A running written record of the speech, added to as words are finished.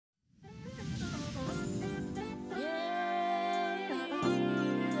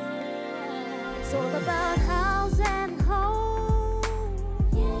It's all about house and home.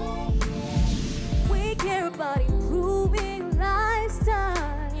 We care about improving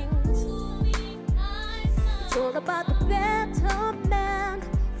lifestyles. It's all about the betterment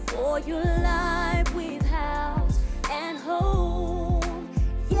for your life with house and home.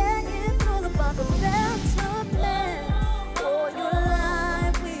 Yeah, it's all about the betterment for your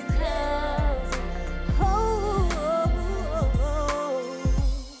life with house and home.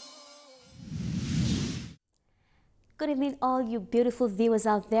 Good evening, all you beautiful viewers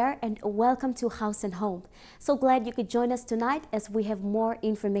out there, and welcome to House and Home. So glad you could join us tonight as we have more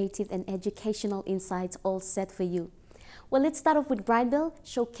informative and educational insights all set for you. Well, let's start off with Brideville,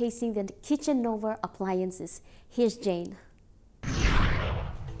 showcasing the Kitchen Nova appliances. Here's Jane.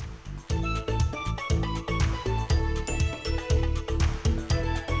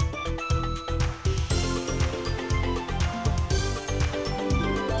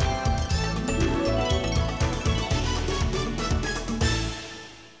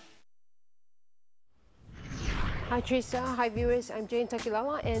 Hi Teresa, hi viewers, I'm Jane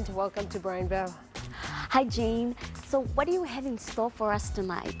Takilala and welcome to Brideville. Hi Jane, so what do you have in store for us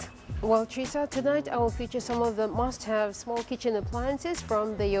tonight? Well Teresa, tonight I will feature some of the must-have small kitchen appliances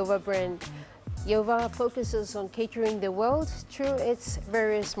from the Yova brand. Yova focuses on catering the world through its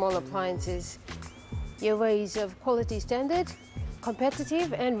various small appliances. Yova is of quality standard,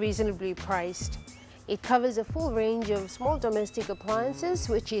 competitive and reasonably priced. It covers a full range of small domestic appliances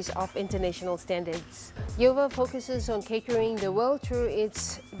which is of international standards. Yova focuses on catering the world through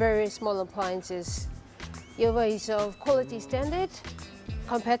its various small appliances. Yova is of quality standard,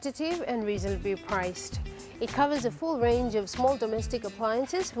 competitive and reasonably priced. It covers a full range of small domestic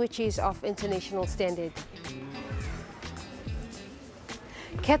appliances which is of international standard.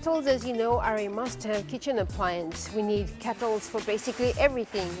 Kettles, as you know, are a must-have kitchen appliance. We need kettles for basically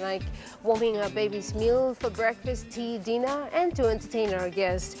everything, like warming our baby's meal for breakfast, tea, dinner, and to entertain our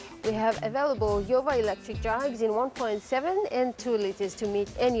guests. We have available Yova electric jugs in 1.7 and 2 liters to meet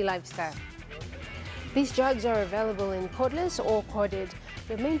any lifestyle. These jugs are available in cordless or corded.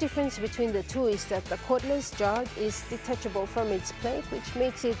 The main difference between the two is that the cordless jug is detachable from its plate, which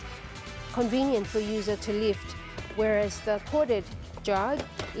makes it convenient for user to lift, whereas the corded jug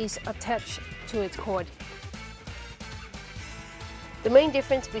is attached to its cord. The main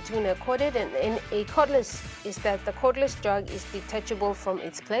difference between a corded and a cordless is that the cordless jug is detachable from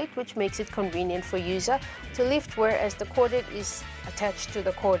its plate, which makes it convenient for user to lift, whereas the corded is attached to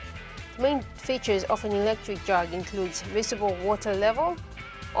the cord. The main features of an electric jug includes visible water level,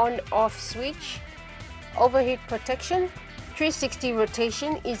 on-off switch, overheat protection. 360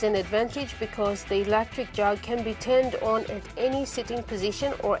 rotation is an advantage because the electric jug can be turned on at any sitting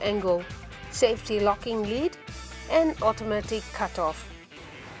position or angle, safety locking lid, and automatic cutoff.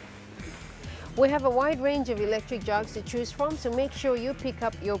 We have a wide range of electric jugs to choose from, so make sure you pick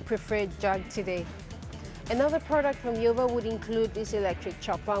up your preferred jug today. Another product from Yova would include this electric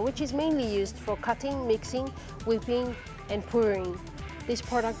chopper, which is mainly used for cutting, mixing, whipping, and pouring. This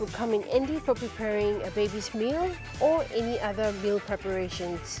product would come in handy for preparing a baby's meal or any other meal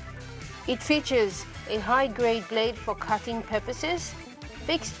preparations. It features a high-grade blade for cutting purposes,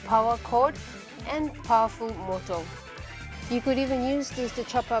 fixed power cord, and powerful motor. You could even use this to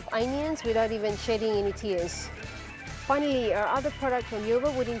chop up onions without even shedding any tears. Finally, our other product from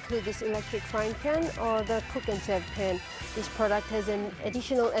Yova would include this electric frying pan or the cook and serve pan. This product has an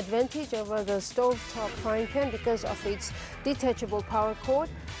additional advantage over the stove-top frying pan because of its detachable power cord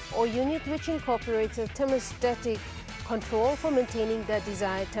or unit, which incorporates a thermostatic control for maintaining the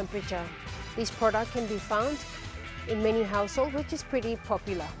desired temperature. This product can be found in many households, which is pretty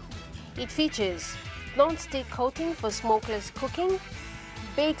popular. It features non-stick coating for smokeless cooking,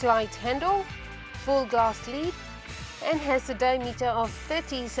 bake-light handle, full glass lid, and has a diameter of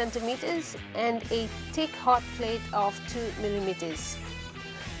 30 centimeters and a thick hot plate of 2 millimeters.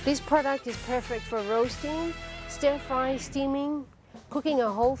 This product is perfect for roasting, stir-fry, steaming, cooking a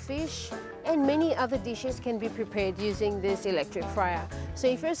whole fish, and many other dishes can be prepared using this electric fryer. So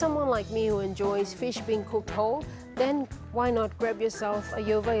if you're someone like me who enjoys fish being cooked whole, then why not grab yourself a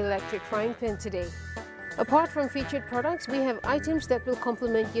Yova electric frying pan today? Apart from featured products, we have items that will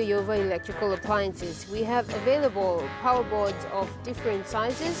complement your Yova electrical appliances. We have available power boards of different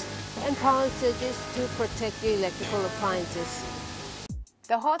sizes and power surges to protect your electrical appliances.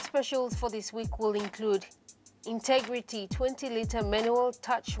 The hot specials for this week will include Integrity 20-liter manual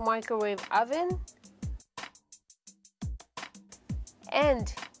touch microwave oven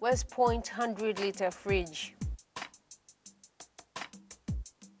and West Point 100-liter fridge.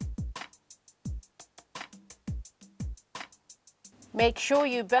 Make sure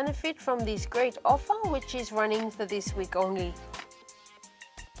you benefit from this great offer, which is running for this week only.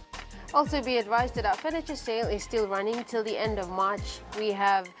 Also be advised that our furniture sale is still running till the end of March. We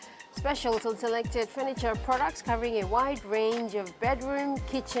have specials on selected furniture products covering a wide range of bedroom,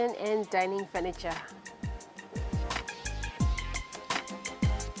 kitchen and dining furniture.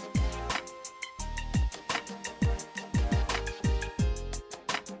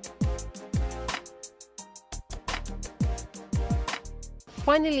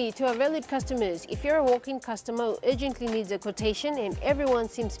 Finally, to our valued customers, if you're a walk-in customer who urgently needs a quotation and everyone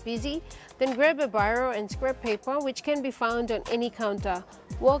seems busy, then grab a biro and scrap paper which can be found on any counter.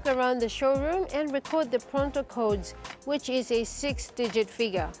 Walk around the showroom and record the pronto codes, which is a 6-digit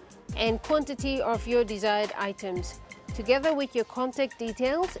figure, and quantity of your desired items, together with your contact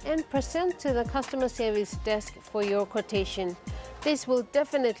details, and present to the customer service desk for your quotation. This will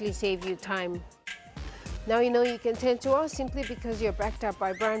definitely save you time. Now you know you can turn to us simply because you're backed up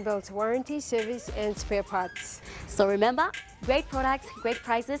by Brown Belt's warranty, service and spare parts. So remember, great products, great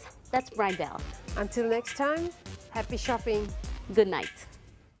prices, that's Brown Belt. Until next time, happy shopping. Good night.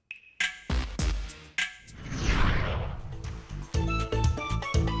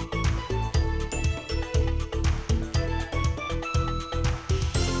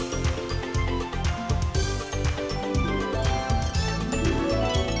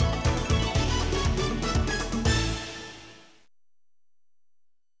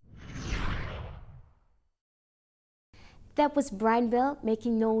 That was Brian Bell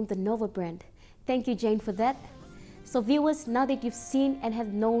making known the Nova brand. Thank you, Jane, for that. So viewers, now that you've seen and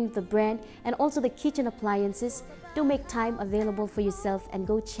have known the brand and also the kitchen appliances, do make time available for yourself and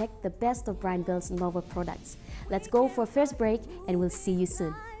go check the best of Brian Bell's Nova products. Let's go for a first break and we'll see you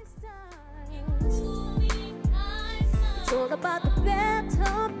soon. It's all about the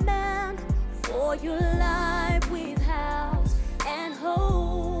better man for your life with House and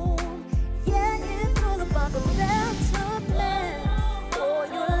Home. Yeah, it's all about the better man for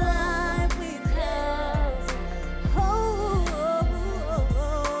your life with House Home.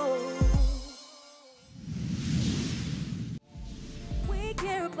 We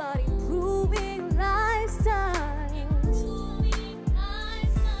care about improving lifestyles.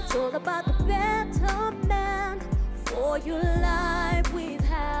 It's all about the better man for your life with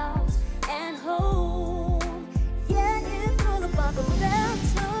House and Home. Yeah, it's all about the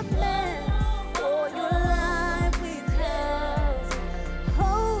better plan for your life with House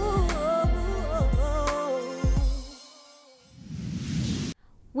Home.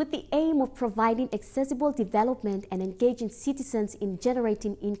 With the aim of providing accessible development and engaging citizens in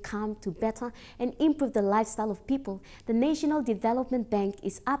generating income to better and improve the lifestyle of people, the National Development Bank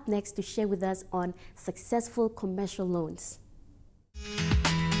is up next to share with us on successful commercial loans.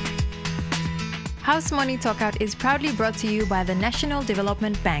 House Money Talkout is proudly brought to you by the National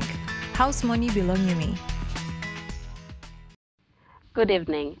Development Bank. House Money belong you me. Good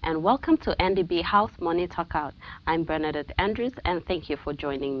evening and welcome to NDB House Money Talkout. I'm Bernadette Andrews and thank you for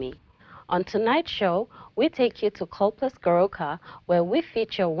joining me. On tonight's show, we take you to Ples, Goroka, where we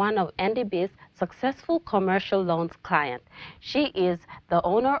feature one of NDB's successful commercial loans client. She is the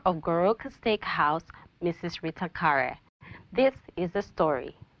owner of Goroka Steakhouse, Mrs. Rita Kare. This is the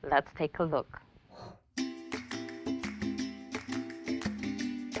story. Let's take a look.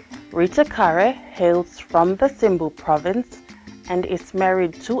 Rita Kare hails from the Simbu province and is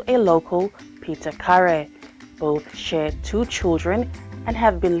married to a local, Peter Kare. Both share 2 children and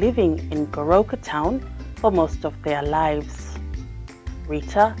have been living in Goroka town for most of their lives.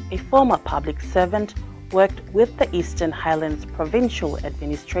 Rita, a former public servant, worked with the Eastern Highlands Provincial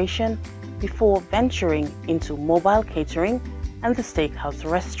Administration before venturing into mobile catering and the steakhouse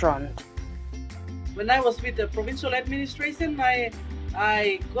restaurant. When I was with the provincial administration, I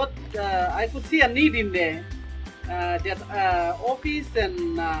could see a need in there. That office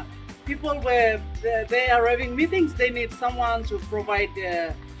and people where they are having meetings, they need someone to provide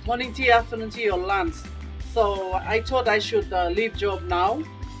morning tea, afternoon tea or lunch. So I thought I should leave job now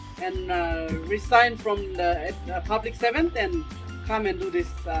and resign from the public servant and come and do this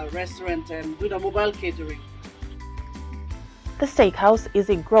restaurant and do the mobile catering. The steakhouse is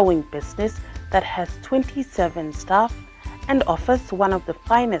a growing business that has 27 staff and offers one of the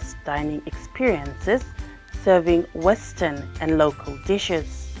finest dining experiences, serving Western and local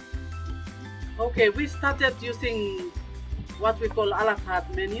dishes. Okay, we started using what we call a la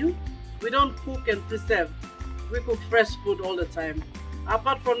carte menu. We don't cook and preserve. We cook fresh food all the time.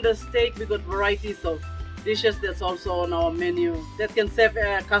 Apart from the steak, we got varieties of dishes that's also on our menu that can serve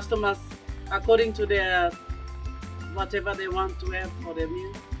customers according to their whatever they want to have for their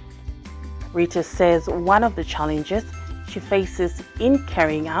meal. Rita says one of the challenges she faces in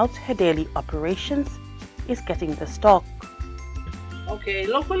carrying out her daily operations is getting the stock. Okay,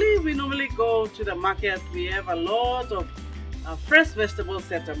 locally we normally go to the market. We have a lot of fresh vegetables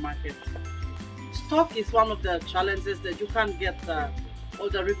at the market. Stock is one of the challenges that you can't get all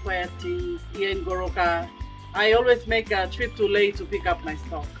the required things here in Goroka. I always make a trip to Ley to pick up my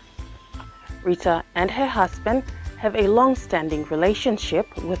stock. Rita and her husband have a long-standing relationship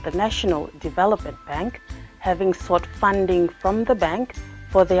with the National Development Bank, having sought funding from the bank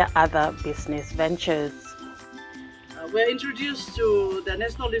for their other business ventures. We're introduced to the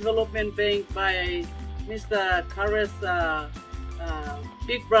National Development Bank by Mr. Kare's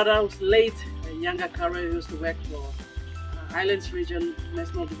big brother, who's late, younger Kare, who used to work for Highlands Region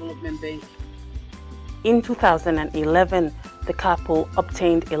National Development Bank. In 2011, the couple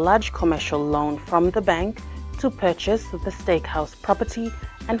obtained a large commercial loan from the bank to purchase the steakhouse property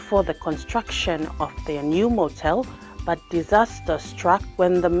and for the construction of their new motel, but disaster struck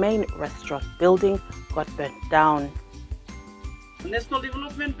when the main restaurant building got burnt down. National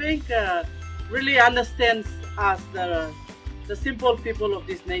Development Bank really understands us, the simple people of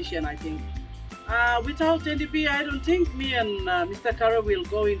this nation, I think. Without NDB, I don't think me and Mr. Kara will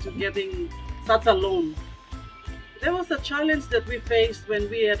go into getting such a loan. There was a challenge that we faced when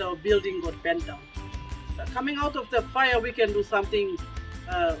we had our building got burnt down. Coming out of the fire, we can do something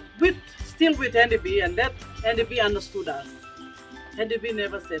still with NDB, and that NDB understood us. NDB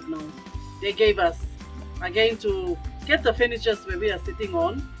never said no. They gave us, again, to get the furniture where we are sitting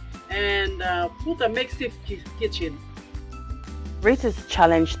on and put a makeshift kitchen. Rita's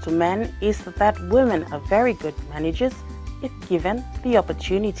challenge to men is that women are very good managers if given the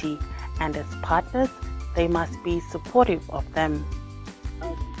opportunity, and as partners, they must be supportive of them.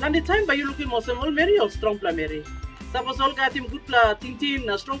 Kan the time ba you looking mo all marry or strong pla marry? Suppose all got him good pla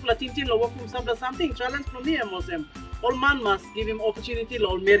tintin, strong pla tintin lo work something challenge from me mosem. All man must give him opportunity lo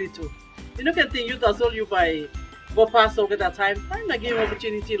all marry too. You know can think you that's all you by go past over that time. I'm not give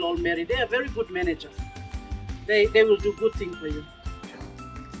opportunity lo all marry. They are very good managers. They will do good thing for you.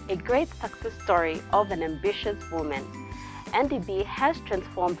 A great success story of an ambitious woman. NDB has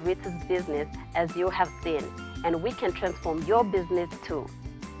transformed Rita's business, as you have seen, and we can transform your business too.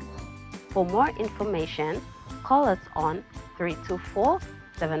 For more information, call us on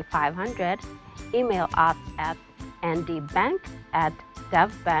 324-7500, email us at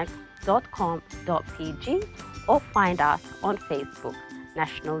ndbank@devbank.com.pg, or find us on Facebook,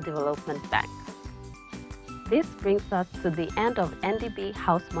 National Development Bank. This brings us to the end of NDB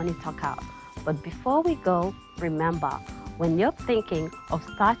House Money Talk Out. But before we go, remember, when you're thinking of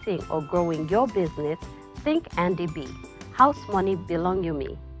starting or growing your business, think NDB. House Money belong you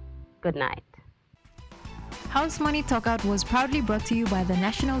me. Good night. House Money Talk Out was proudly brought to you by the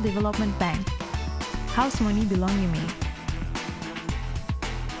National Development Bank. House Money belong you me.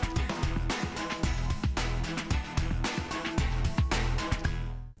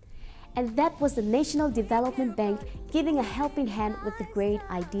 And that was the National Development Bank giving a helping hand with the great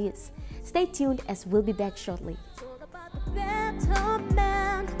ideas. Stay tuned as we'll be back shortly. Better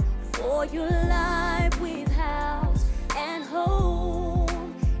man for your life with House and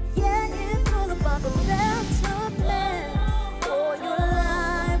home. Yeah, it's all about the better man for your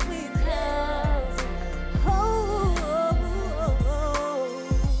life with House.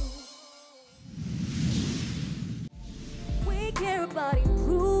 We care about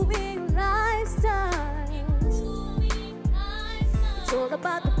improving lifestyles. It's all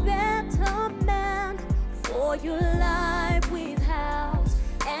about the better man for your life with House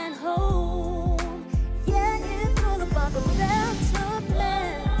and home. Yeah, it's all about the better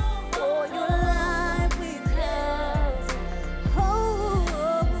plan for your life with House.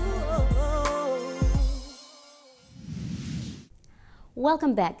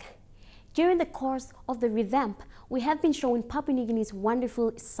 Welcome back. During the course of the revamp, we have been showing Papua New Guinea's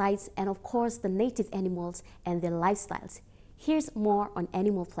wonderful sights and of course the native animals and their lifestyles. Here's more on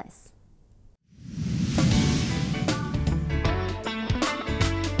Animal Ples.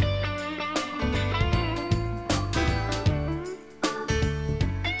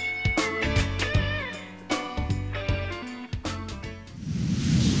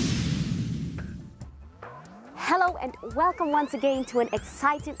 Hello and welcome once again to an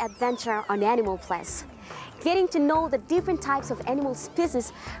exciting adventure on Animal Ples. Getting to know the different types of animal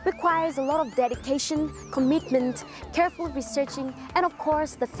species requires a lot of dedication, commitment, careful researching, and of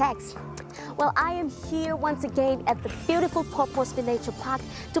course the facts. Well, I am here once again at the beautiful Moresby Nature Park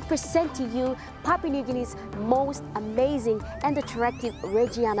to present to you Papua New Guinea's most amazing and attractive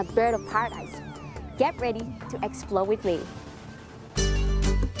Reggiana bird of paradise. Get ready to explore with me.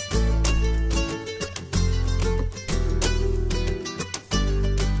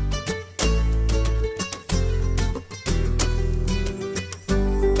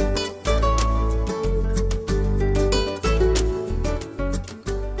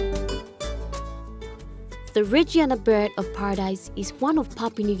 The Reggiana bird of paradise is one of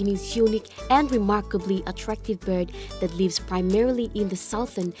Papua New Guinea's unique and remarkably attractive bird that lives primarily in the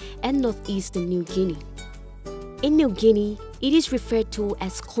southern and northeastern New Guinea. In New Guinea, it is referred to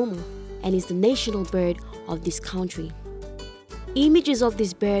as Como and is the national bird of this country. Images of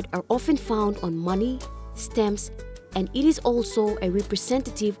this bird are often found on money, stamps, and it is also a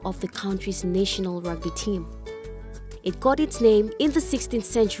representative of the country's national rugby team. It got its name in the 16th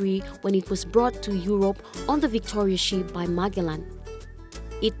century when it was brought to Europe on the Victoria ship by Magellan.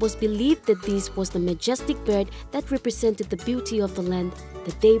 It was believed that this was the majestic bird that represented the beauty of the land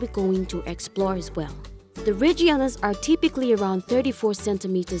that they were going to explore as well. The Reggianas are typically around 34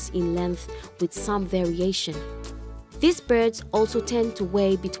 centimeters in length with some variation. These birds also tend to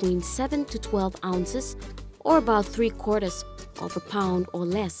weigh between 7 to 12 ounces or about 3/4 of a pound or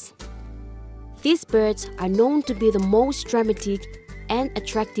less. These birds are known to be the most dramatic and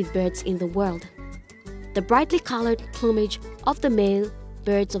attractive birds in the world. The brightly colored plumage of the male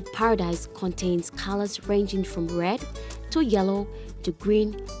birds of paradise contains colors ranging from red to yellow to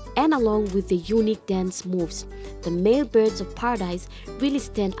green, and along with the unique dance moves, the male birds of paradise really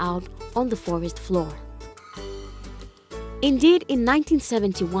stand out on the forest floor. Indeed, in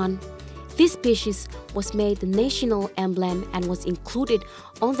 1971, this species was made the national emblem and was included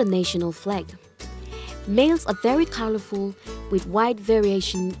on the national flag. Males are very colorful with wide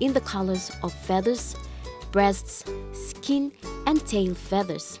variation in the colors of feathers, breasts, skin, and tail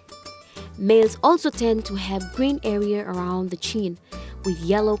feathers. Males also tend to have green area around the chin, with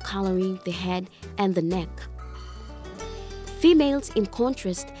yellow coloring the head and the neck. Females, in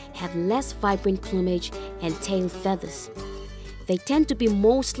contrast, have less vibrant plumage and tail feathers. They tend to be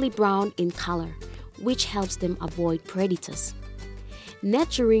mostly brown in color, which helps them avoid predators.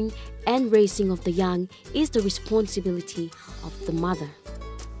 Nurturing and raising of the young is the responsibility of the mother.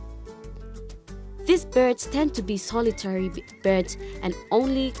 These birds tend to be solitary birds and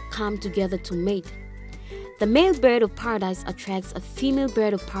only come together to mate. The male bird of paradise attracts a female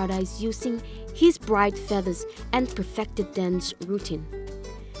bird of paradise using his bright feathers and perfected dance routine.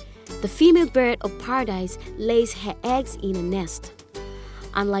 The female bird of paradise lays her eggs in a nest.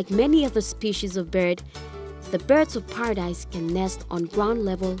 Unlike many other species of bird, the birds of paradise can nest on ground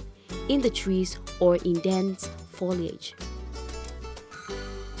level, in the trees, or in dense foliage.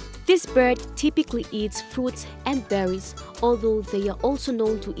 This bird typically eats fruits and berries, although they are also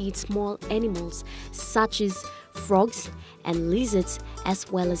known to eat small animals such as frogs and lizards, as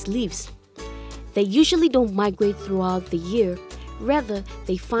well as leaves. They usually don't migrate throughout the year, rather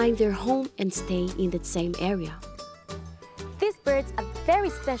they find their home and stay in that same area. These birds are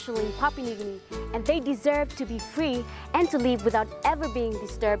very special in Papua New Guinea, and they deserve to be free and to live without ever being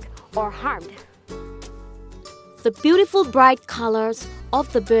disturbed or harmed. The beautiful bright colors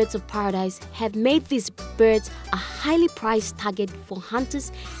of the birds of paradise have made these birds a highly prized target for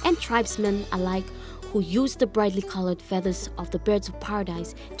hunters and tribesmen alike, who use the brightly colored feathers of the birds of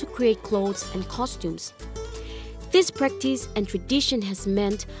paradise to create clothes and costumes. This practice and tradition has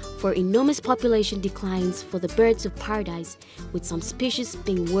meant for enormous population declines for the birds of paradise, with some species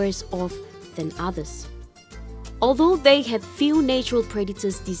being worse off than others. Although they have few natural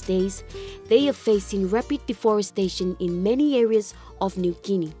predators these days, they are facing rapid deforestation in many areas of New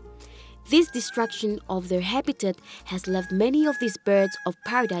Guinea. This destruction of their habitat has left many of these birds of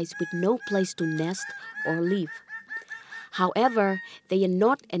paradise with no place to nest or live. However, they are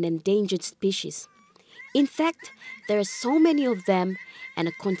not an endangered species. In fact, there are so many of them and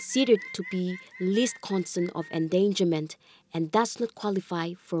are considered to be least concern of endangerment and does not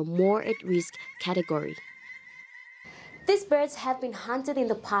qualify for a more at-risk category. These birds have been hunted in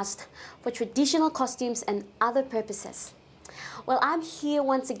the past for traditional costumes and other purposes. Well, I'm here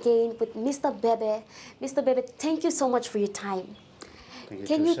once again with Mr. Bebe. Mr. Bebe, thank you so much for your time.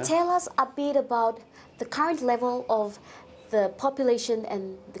 Can you tell us a bit about the current level of the population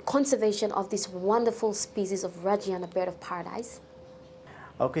and the conservation of this wonderful species of Reggiana bird of paradise?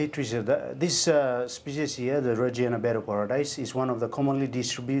 Okay, Tricia, this species here, the Reggiana bird of paradise, is one of the commonly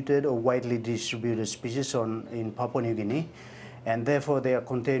distributed or widely distributed species in Papua New Guinea, and therefore they are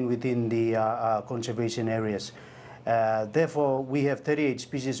contained within the conservation areas. Therefore, we have 38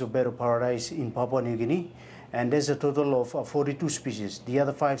 species of bird of paradise in Papua New Guinea, and there's a total of 42 species. The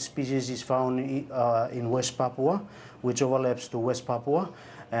other 5 species is found in West Papua, which overlaps to West Papua,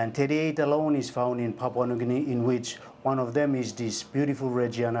 and 38 alone is found in Papua New Guinea, in which one of them is this beautiful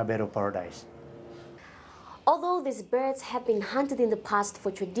Reggiana bird of paradise. Although these birds have been hunted in the past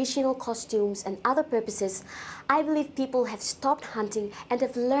for traditional costumes and other purposes, I believe people have stopped hunting and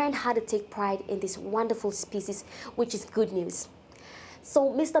have learned how to take pride in this wonderful species, which is good news.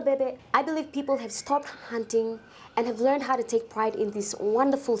 So, Mr. Bebe, I believe people have stopped hunting and have learned how to take pride in this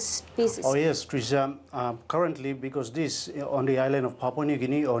wonderful species. Oh yes, Trisha. Currently, because this on the island of Papua New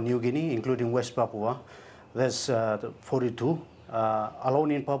Guinea or New Guinea, including West Papua, there's 42.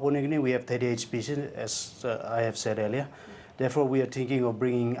 Alone in Papua New Guinea, we have 38 species, as I have said earlier. Therefore, we are thinking of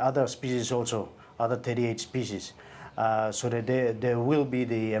bringing other species also, other 38 species, so that there will be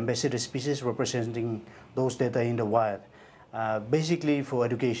the ambassador species representing those that are in the wild. Basically for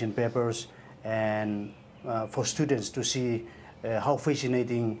education papers and for students to see how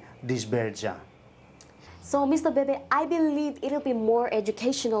fascinating these birds are. So, Mr. Bebe, I believe it'll be more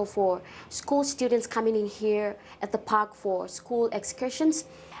educational for school students coming in here at the park for school excursions.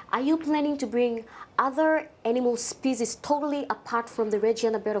 Are you planning to bring other animal species totally apart from the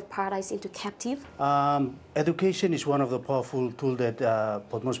Regina bird of paradise into captive? Education is one of the powerful tools that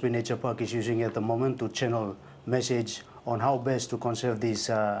Port Moresby Nature Park is using at the moment to channel message on how best to conserve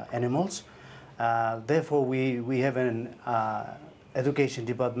these animals. Therefore, we have an education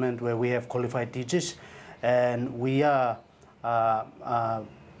department where we have qualified teachers, and we are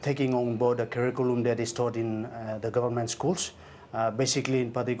taking on board a curriculum that is taught in the government schools, basically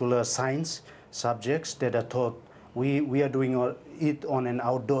in particular science subjects that are taught. We are doing it on an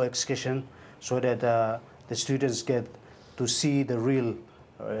outdoor excursion so that the students get to see the real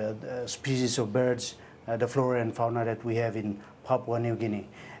species of birds, the flora and fauna that we have in Papua New Guinea.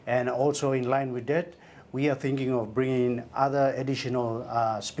 And also in line with that, we are thinking of bringing other additional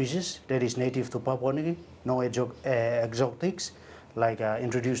species that is native to Papua New Guinea, no exotics like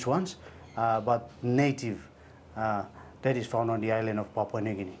introduced ones, but native that is found on the island of Papua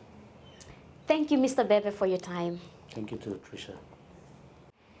New Guinea. Thank you, Mr. Bebe, for your time. Thank you too, Trisha.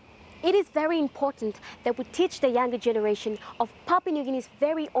 It is very important that we teach the younger generation of Papua New Guinea's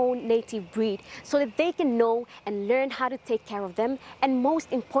very own native breed so that they can know and learn how to take care of them, and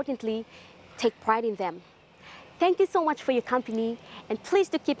most importantly, take pride in them. Thank you so much for your company, and please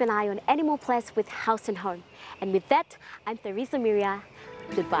do keep an eye on Animal Ples with Haus and Home. And with that, I'm Teresa Miria.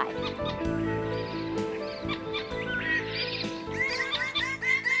 Goodbye.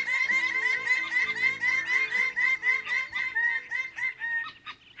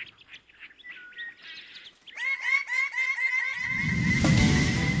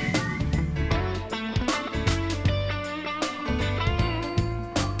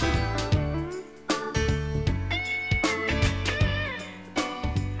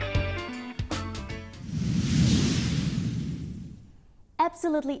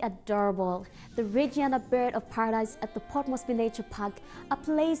 Absolutely adorable. The Regina bird of paradise at the Port Moresby Nature Park, a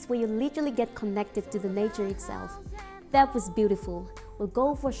place where you literally get connected to the nature itself. That was beautiful. We'll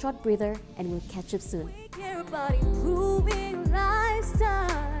go for a short breather and we'll catch up soon. We care about improving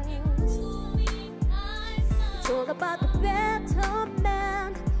lifestyles. It's all about the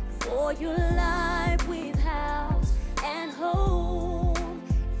betterment for your life with House and Home.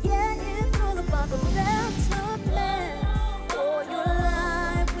 Yeah, it's all about the betterment for your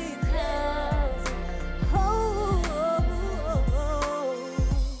life with House Home.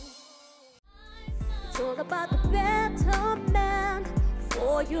 It's all about the betterment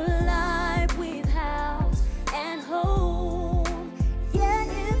for your life with House and Home. Yeah,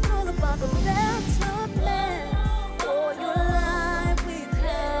 it's all about the betterment for your life with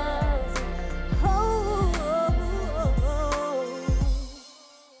House Home.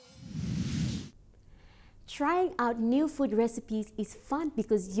 Trying out new food recipes is fun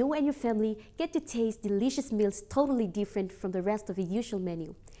because you and your family get to taste delicious meals totally different from the rest of the usual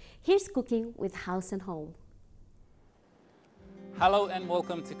menu. Here's Cooking with Haus and Home. Hello and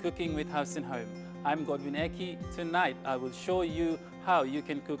welcome to Cooking with Haus and Home. I'm Godwin Eki. Tonight I will show you how you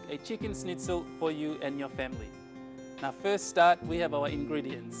can cook a chicken schnitzel for you and your family. Now first start, we have our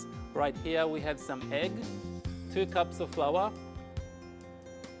ingredients. Right here we have some egg, 2 cups of flour,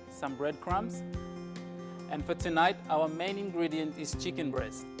 some breadcrumbs, and for tonight our main ingredient is chicken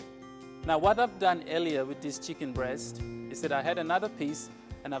breast. Now what I've done earlier with this chicken breast is that I had another piece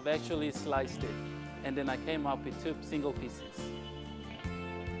and I've actually sliced it, and then I came up with 2 single pieces.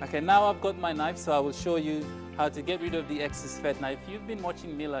 Okay, now I've got my knife, so I will show you how to get rid of the excess fat. Now if you've been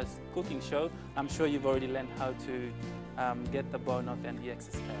watching Mila's cooking show, I'm sure you've already learned how to get the bone off and the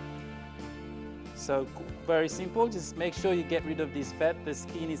excess fat. So very simple, just make sure you get rid of this fat. The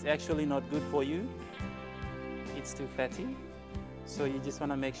skin is actually not good for you. It's too fatty. So you just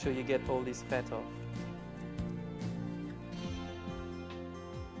want to make sure you get all this fat off.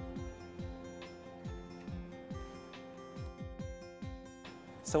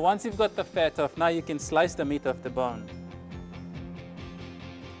 So once you've got the fat off, now you can slice the meat off the bone.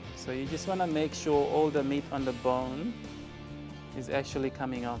 So you just want to make sure all the meat on the bone is actually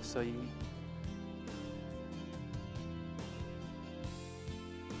coming off, so you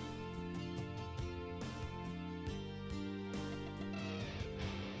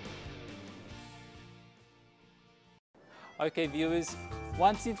Okay viewers,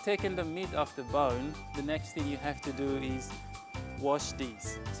 once you've taken the meat off the bone, the next thing you have to do is wash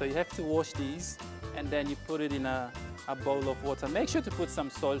these. So you have to wash these and then you put it in a bowl of water. Make sure to put some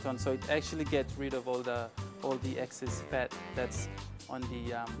salt on so it actually gets rid of all the excess fat that's on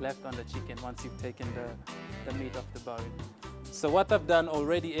the left on the chicken once you've taken the meat off the bone. So what I've done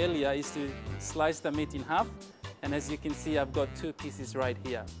already earlier is to slice the meat in half, and as you can see I've got 2 pieces right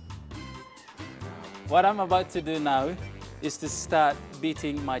here. What I'm about to do now is to start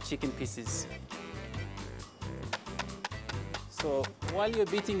beating my chicken pieces. So while you're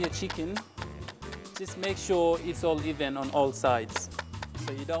beating your chicken, just make sure it's all even on all sides.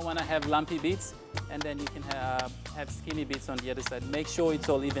 So you don't want to have lumpy bits and then you can have skinny bits on the other side. Make sure it's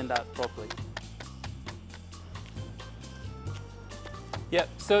all evened out properly. Yeah,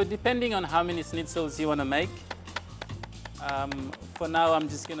 so depending on how many schnitzels you want to make, for now I'm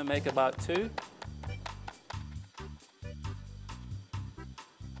just going to make about 2.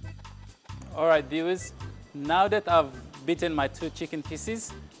 Alright viewers, now that I've beaten my 2 chicken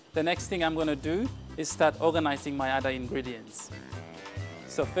pieces, the next thing I'm going to do is start organizing my other ingredients.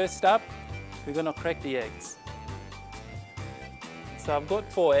 So first up, we're going to crack the eggs. So I've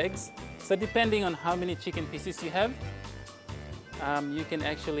got 4 eggs. So depending on how many chicken pieces you have, you can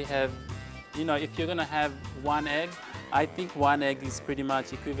actually have, if you're going to have 1 egg, I think 1 egg is pretty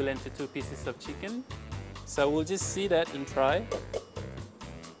much equivalent to 2 pieces of chicken. So we'll just see that and try.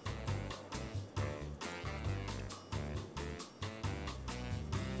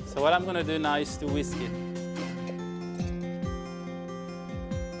 So what I'm going to do now is to whisk it.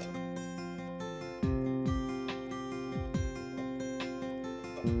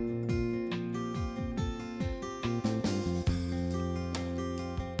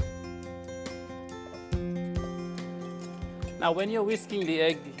 Now when you're whisking the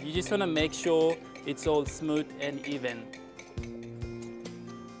egg, you just want to make sure it's all smooth and even.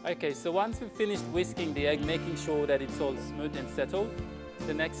 Okay, so once we've finished whisking the egg, making sure that it's all smooth and settled,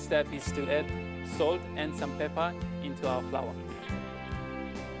 the next step is to add salt and some pepper into our flour.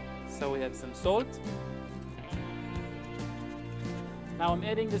 So we have some salt. Now I'm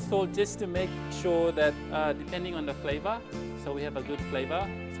adding the salt just to make sure that depending on the flavor, so we have a good flavor,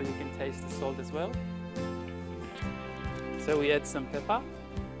 so you can taste the salt as well. So we add some pepper.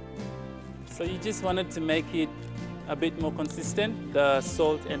 So you just wanted to make it a bit more consistent, the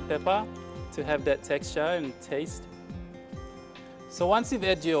salt and pepper, to have that texture and taste. So once you've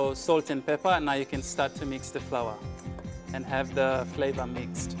added your salt and pepper, now you can start to mix the flour and have the flavor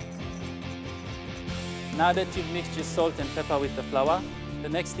mixed. Now that you've mixed your salt and pepper with the flour, the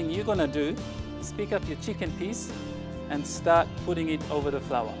next thing you're gonna do is pick up your chicken piece and start putting it over the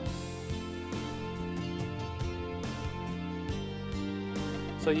flour.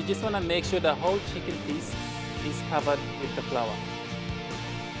 So you just wanna make sure the whole chicken piece is covered with the flour.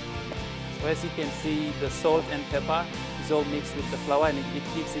 So as you can see, the salt and pepper is all mixed with the flour and it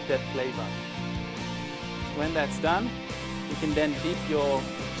gives it that flavor. When that's done, you can then dip your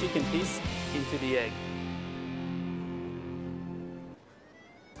chicken piece into the egg.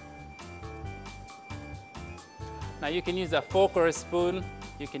 Now you can use a fork or a spoon,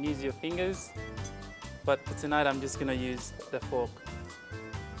 you can use your fingers, but for tonight I'm just going to use the fork.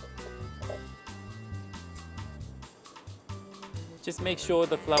 Just make sure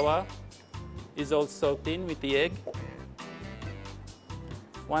the flour is all soaked in with the egg.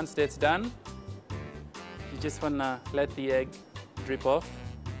 Once that's done, you just want to let the egg drip off.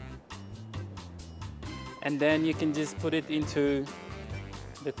 And then you can just put it into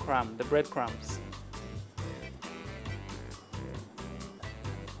the breadcrumbs.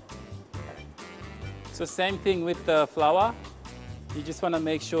 So same thing with the flour. You just want to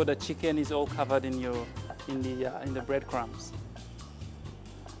make sure the chicken is all covered in the breadcrumbs.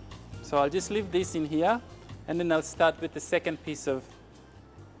 So I'll just leave this in here, and then I'll start with the second piece of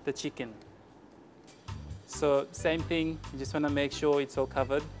the chicken. So same thing, you just want to make sure it's all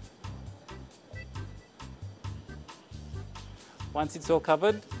covered. Once it's all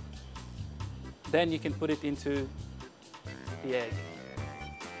covered, then you can put it into the egg.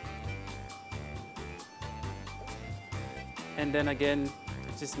 And then again,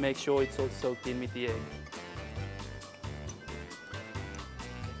 just make sure it's all soaked in with the egg.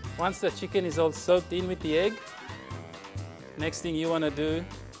 Once the chicken is all soaked in with the egg, next thing you want to do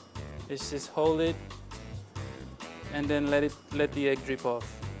is just hold it and then let the egg drip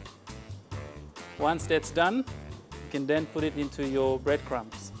off. Once that's done, can then put it into your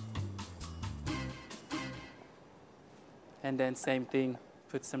breadcrumbs. And then same thing,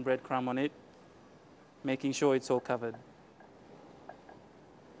 put some breadcrumb on it, making sure it's all covered.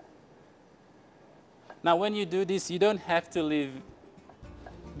 Now when you do this, you don't have to leave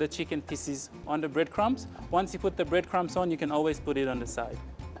the chicken pieces on the breadcrumbs. Once you put the breadcrumbs on, you can always put it on the side.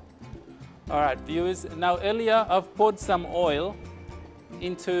 All right, viewers, now earlier I've poured some oil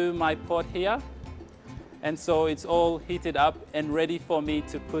into my pot here, and so it's all heated up and ready for me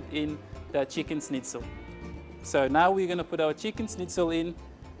to put in the chicken schnitzel. So now we're going to put our chicken schnitzel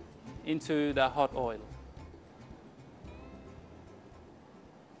into the hot oil.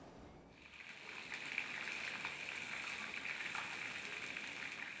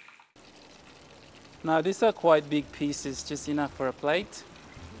 Now these are quite big pieces, just enough for a plate.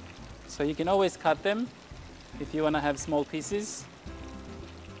 So you can always cut them if you want to have small pieces.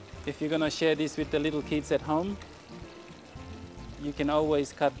 If you're going to share this with the little kids at home, you can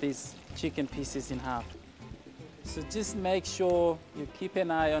always cut these chicken pieces in half. So just make sure you keep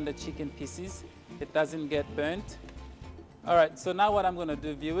an eye on the chicken pieces. It doesn't get burnt. All right, so now what I'm going to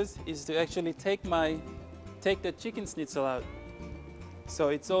do, viewers, is to actually take the chicken schnitzel out. So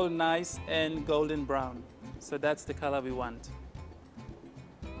it's all nice and golden brown. So that's the color we want.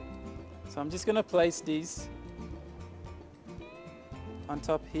 So I'm just going to place these on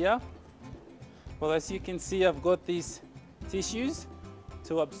top here. Well, as you can see, I've got these tissues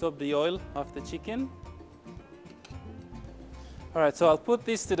to absorb the oil of the chicken. All right, so I'll put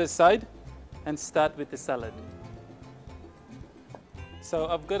this to the side and start with the salad. So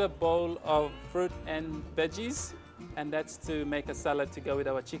I've got a bowl of fruit and veggies, and that's to make a salad to go with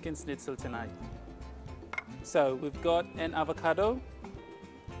our chicken schnitzel tonight. So we've got an avocado,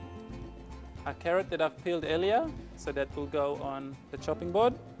 a carrot that I've peeled earlier, so that will go on the chopping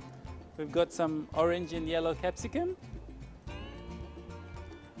board. We've got some orange and yellow capsicum.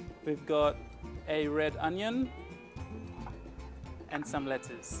 We've got a red onion and some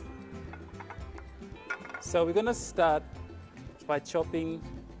lettuce. So we're going to start by chopping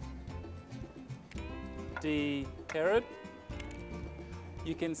the carrot.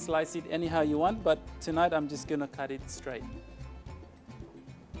 You can slice it anyhow you want, but tonight I'm just going to cut it straight.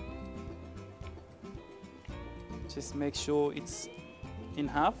 Just make sure it's in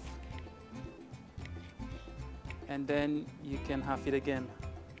half, and then you can half it again.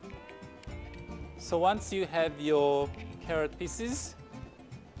 So once you have your carrot pieces,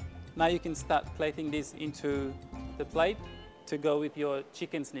 now you can start plating this into the plate to go with your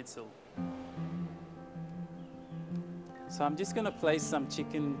chicken schnitzel. So I'm just going to place some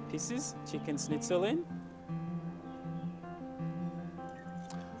chicken schnitzel in.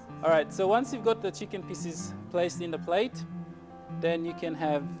 All right, so once you've got the chicken pieces placed in the plate, then you can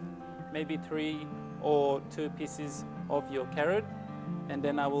have maybe 3 or 2 pieces of your carrot, and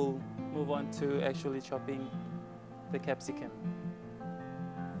then I will move on to actually chopping the capsicum.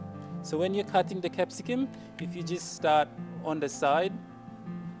 So when you're cutting the capsicum, if you just start on the side,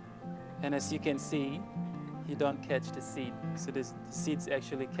 and as you can see, you don't catch the seed. So the seed's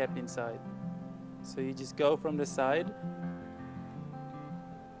actually kept inside. So you just go from the side,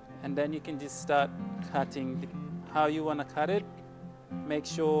 and then you can just start cutting how you want to cut it. Make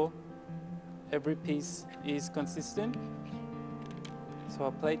sure every piece is consistent. So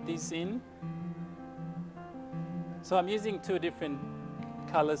I'll plate this in. So I'm using 2 different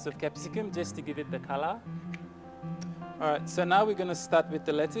colors of capsicum just to give it the color. All right, so now we're going to start with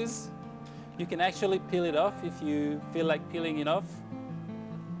the lettuce. You can actually peel it off if you feel like peeling it off.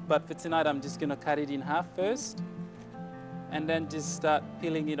 But for tonight, I'm just going to cut it in half first, and then just start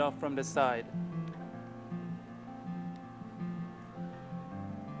peeling it off from the side.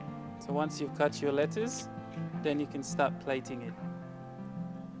 So once you've cut your lettuce, then you can start plating it.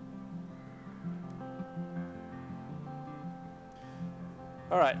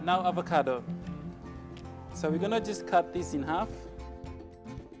 All right, now avocado. So we're going to just cut this in half.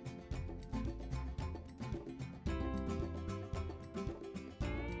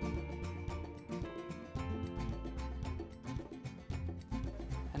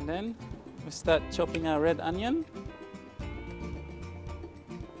 And then we start chopping our red onion.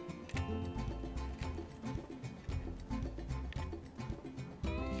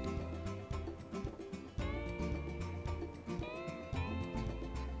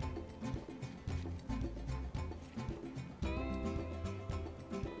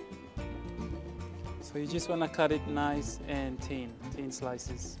 So you just want to cut it nice and thin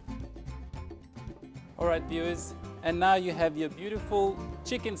slices. All right, viewers, and now you have your beautiful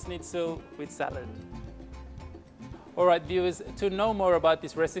chicken schnitzel with salad. All right, viewers, to know more about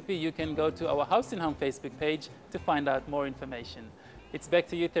this recipe, you can go to our House and Home Facebook page to find out more information. It's back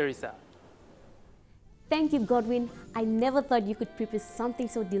to you, Teresa. Thank you, Godwin. I never thought you could prepare something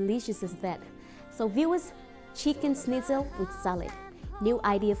so delicious as that. So viewers, chicken schnitzel with salad. New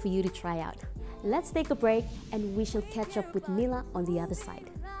idea for you to try out. Let's take a break and we shall catch up with Mila on the other side.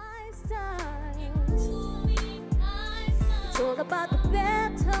 It's all about the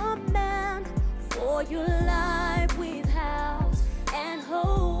better man for your life with House and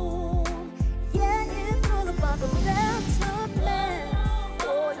Home. Yeah, it's all about the better man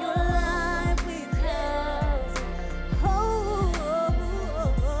for your life with House and Home.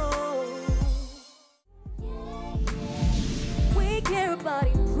 We care about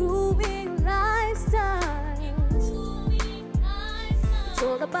improving lifestyles. It's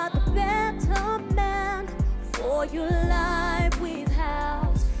all about the better man for your life with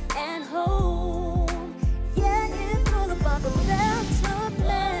House and Home. Yeah, it's all about the better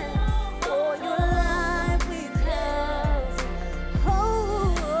man for your life with House and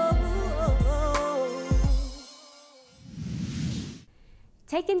Home.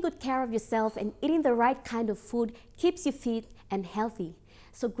 Taking good care of yourself and eating the right kind of food keeps you fit and healthy.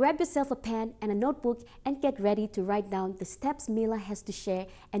 So grab yourself a pen and a notebook and get ready to write down the steps Mila has to share,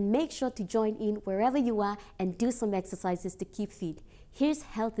 and make sure to join in wherever you are and do some exercises to keep fit. Here's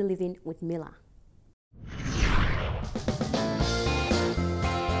Healthy Living with Mila.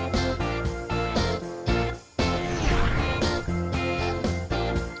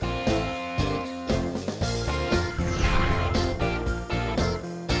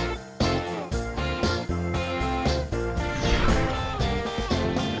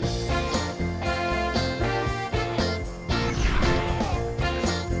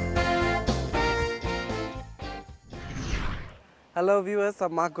 Hello viewers,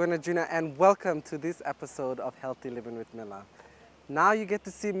 I'm Mark Goyner Jr. and welcome to this episode of Healthy Living with Mila. Now you get to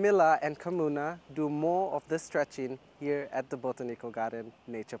see Mila and Kamuna do more of the stretching here at the Botanical Garden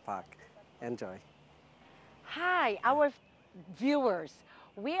Nature Park. Enjoy. Hi, our viewers.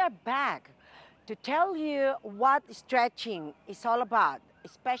 We are back to tell you what stretching is all about,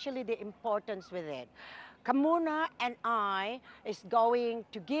 especially the importance with it. Kamuna and I is going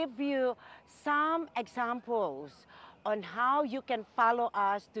to give you some examples on how you can follow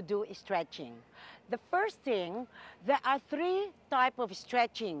us to do stretching. The first thing, there are 3 types of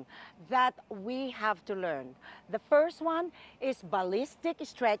stretching that we have to learn. The first one is ballistic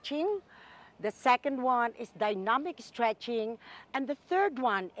stretching. The second one is dynamic stretching. And the third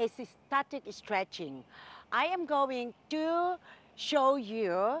one is static stretching. I am going to show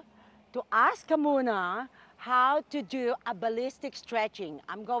you, to ask Kamuna how to do a ballistic stretching.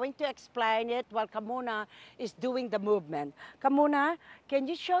 I'm going to explain it while Kamuna is doing the movement. Kamuna, can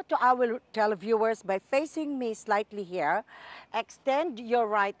you show to our televiewers by facing me slightly here? Extend your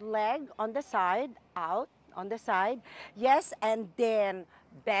right leg on the side, out on the side. Yes, and then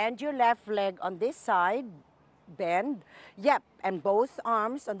bend your left leg on this side. Bend. Yep, and both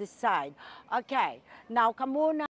arms on this side. Okay, now Kamuna,